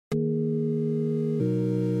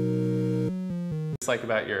dislike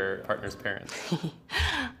about your partner's parents?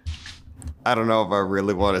 I don't know if I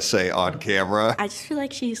really want to say on camera. I just feel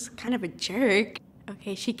like she's kind of a jerk.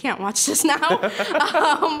 Okay, she can't watch this now.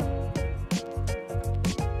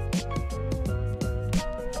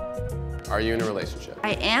 Are you in a relationship?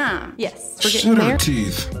 I am. Yes. Shut up,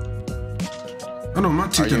 teeth. I know my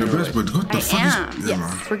teeth Are are you the in a best, but what the I fuck am. is... Yes.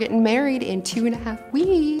 man. We're getting married in 2.5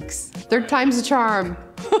 weeks. Third time's the charm.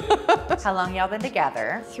 How long y'all been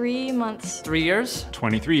together? 3 months. 3 years?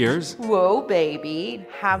 23 years. Whoa, baby.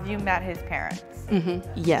 Have you met his parents?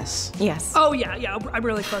 Yes. Yes. Oh yeah, I'm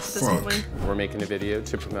really close to this Fuck. family. We're making a video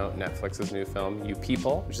to promote Netflix's new film, You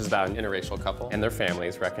People, which is about an interracial couple and their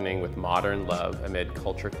families reckoning with modern love amid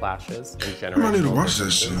culture clashes and generational I need to watch that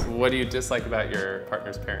differences. shit. What do you dislike about your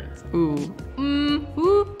partner's parents?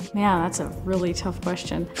 Man, that's a really tough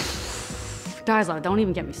question. Guys, don't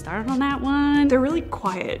even get me started on that one. They're really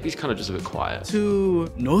quiet. He's kind of just a bit quiet.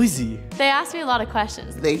 Too noisy. They asked me a lot of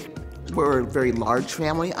questions. They were a very large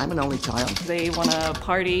family. I'm an only child. They want to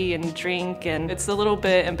party and drink, and it's a little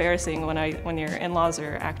bit embarrassing when your in-laws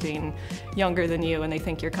are acting younger than you and they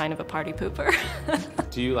think you're kind of a party pooper.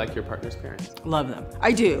 Do you like your partner's parents? Love them.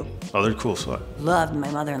 I do. Oh, they're cool, so. Loved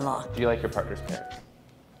my mother-in-law. Do you like your partner's parents?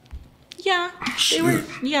 Yeah. Shit.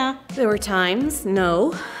 Yeah. There were times,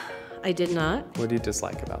 no, I did not. What do you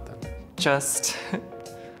dislike about them? Just.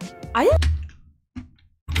 What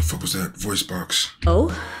the fuck was that voice box?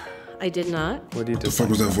 Oh, I did not. What do you What the fuck dislike?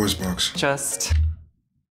 was that voice box? Just.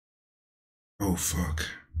 Oh, fuck.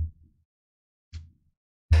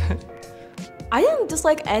 I didn't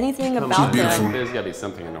dislike anything Come about on, beautiful. them. there's gotta be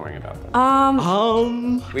something annoying about them.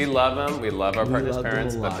 Um. We love them, we love our partner's love them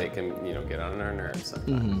parents, a but lot. they can, get on our nerves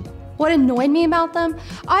sometimes. What annoyed me about them?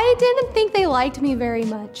 I didn't think they liked me very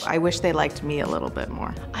much. I wish they liked me a little bit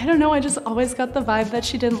more. I don't know, I just always got the vibe that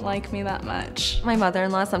she didn't like me that much. My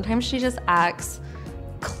mother-in-law, sometimes she just acts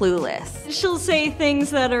clueless. She'll say things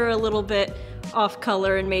that are a little bit off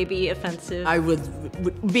color and maybe offensive. I would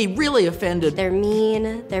be really offended. They're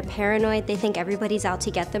mean, they're paranoid, they think everybody's out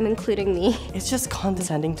to get them, including me. It's just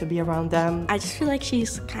condescending to be around them. I just feel like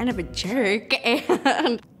she's kind of a jerk,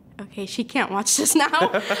 and okay, she can't watch this now.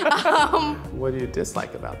 What do you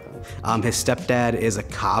dislike about them? His stepdad is a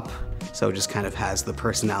cop, so just kind of has the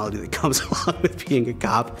personality that comes along with being a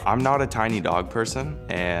cop. I'm not a tiny dog person,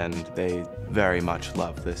 and they very much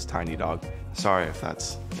love this tiny dog. Sorry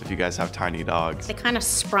if you guys have tiny dogs. They kind of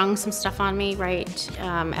sprung some stuff on me right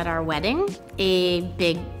at our wedding. A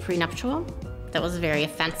big prenuptial that was very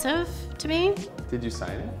offensive to me Did you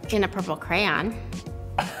sign it? in a purple crayon.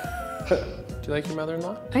 Do you like your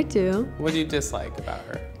mother-in-law? I do. What do you dislike about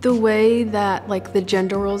her? The way that the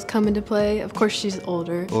gender roles come into play, of course she's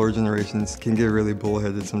older. Older generations can get really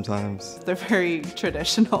bullheaded sometimes. They're very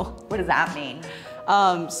traditional. What does that mean?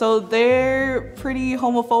 So they're pretty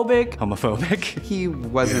homophobic. Homophobic? He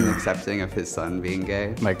wasn't accepting of his son being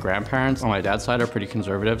gay. My grandparents on my dad's side are pretty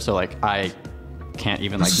conservative, so I can't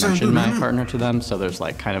even mention my partner to them, so there's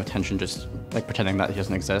kind of tension just pretending that he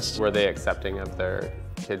doesn't exist. Were they accepting of their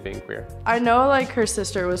kid being queer? I know her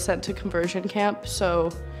sister was sent to conversion camp, so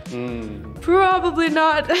probably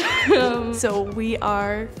not. So we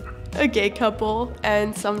are a gay couple,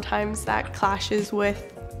 and sometimes that clashes with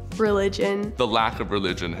religion. The lack of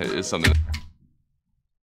religion is something.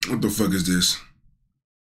 What the fuck is this?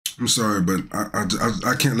 I'm sorry, but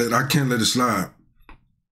I can't let it slide.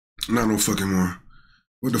 Not no fucking more.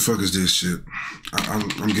 What the fuck is this shit?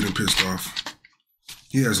 I'm getting pissed off.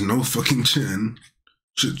 He has no fucking chin.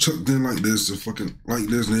 Shit tucked in like this, or fucking like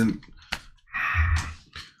this, and then.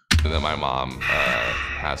 That my mom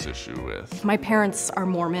has issue with. My parents are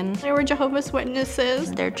Mormon. They were Jehovah's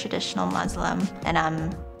Witnesses. They're traditional Muslim, and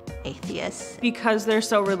I'm atheist. Because they're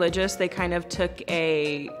so religious, they kind of took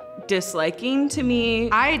a disliking to me.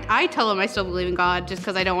 I tell them I still believe in God just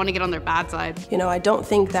because I don't want to get on their bad side. You know, I don't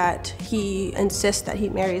think that he insists that he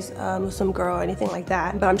marries a Muslim girl or anything like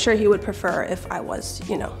that, but I'm sure he would prefer if I was,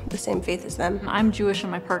 the same faith as them. I'm Jewish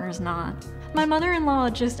and my partner's not. My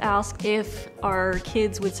mother-in-law just asked if our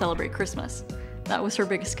kids would celebrate Christmas. That was her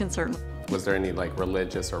biggest concern. Was there any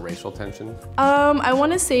religious or racial tension? I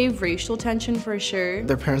want to say racial tension for sure.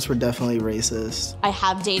 Their parents were definitely racist. I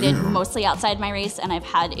have dated mostly outside my race, and I've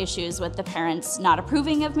had issues with the parents not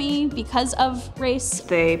approving of me because of race.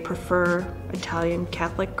 They prefer Italian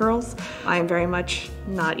Catholic girls. I'm very much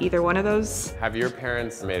not either one of those. Have your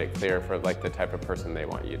parents made it clear for the type of person they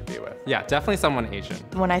want you to be with? Yeah, definitely someone Asian.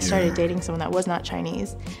 When I started dating someone that was not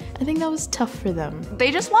Chinese, I think that was tough for them.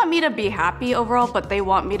 They just want me to be happy overall, but they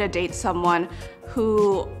want me to date someone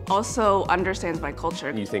who also understands my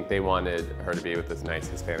culture. You think they wanted her to be with this nice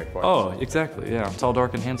Hispanic boy? Oh, exactly, yeah. Tall,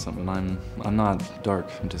 dark, and handsome, and I'm not dark,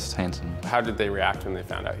 I'm just handsome. How did they react when they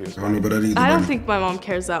found out he was I don't know about that either. I don't think my mom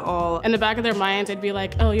cares at all. In the back of their minds, it'd be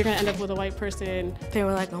like, oh, you're gonna end up with a white person. They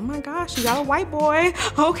were like, oh my gosh, you got a white boy.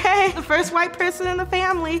 Okay, the first white person in the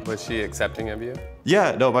family. Was she accepting of you?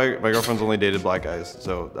 Yeah, no, my girlfriend's only dated black guys,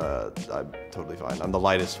 so I'm totally fine. I'm the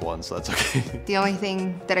lightest one, so that's okay. The only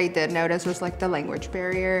thing that I did notice was like the language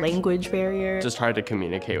barrier. Just hard to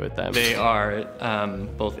communicate with them. They are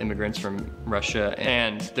both immigrants from Russia,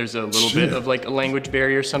 and there's a little bit of like a language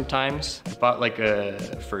barrier sometimes. I bought like a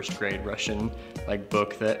first grade Russian like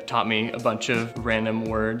book that taught me a bunch of random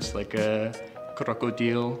words, like a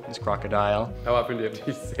crocodile is crocodile. How often do you have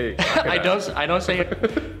to say crocodile? I don't say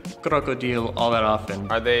crocodile all that often.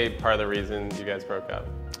 Are they part of the reason you guys broke up?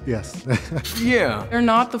 Yes. Yeah. They're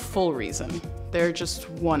not the full reason. They're just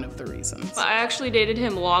one of the reasons. I actually dated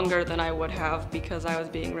him longer than I would have because I was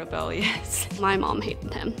being rebellious. My mom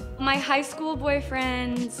hated him. My high school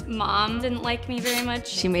boyfriend's mom didn't like me very much.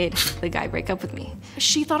 She made the guy break up with me.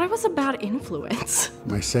 She thought I was a bad influence.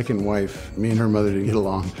 My second wife, me and her mother didn't get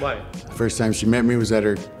along. Why? The first time she met me was at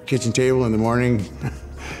her kitchen table in the morning.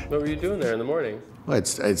 What were you doing there in the morning? Well, I'd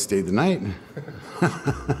stayed the night.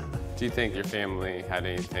 Do you think your family had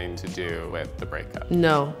anything to do with the breakup?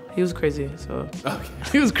 No, he was crazy, so. Okay.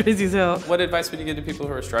 He was crazy as hell. What advice would you give to people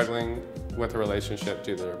who are struggling with a relationship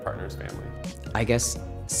to their partner's family? I guess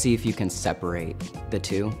see if you can separate the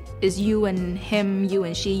two. Is you and him, you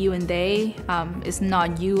and she, you and they. It's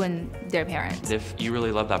not you and their parents. If you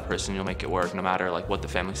really love that person, you'll make it work no matter like what the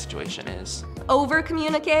family situation is. Over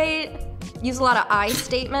communicate, use a lot of I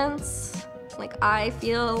statements. Like, I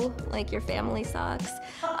feel like your family sucks.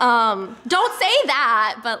 Don't say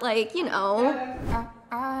that, but like, you know.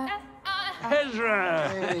 Ezra!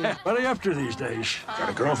 Hey, what are you up to these days? Got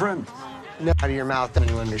a girlfriend? No, out of your mouth, then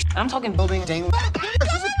you understand. I'm talking building dang.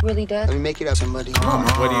 Really dead? Let me make it up somebody.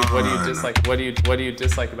 What do you dislike? What do you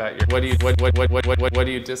dislike about your? What do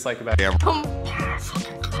you dislike about?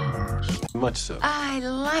 Fucking gosh. Much so. I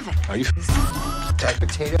love it. Are you type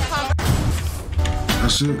potato?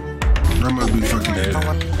 That's it. That must be fucking it.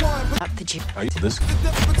 Are you this?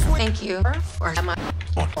 Thank you. Or am I?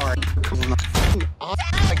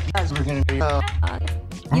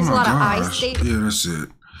 Use a lot of I statements. Yeah, that's it.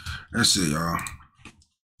 That's it, y'all.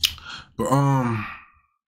 But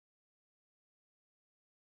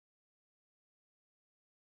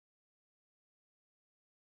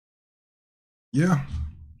yeah.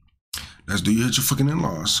 That's do you hit your fucking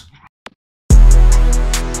in-laws?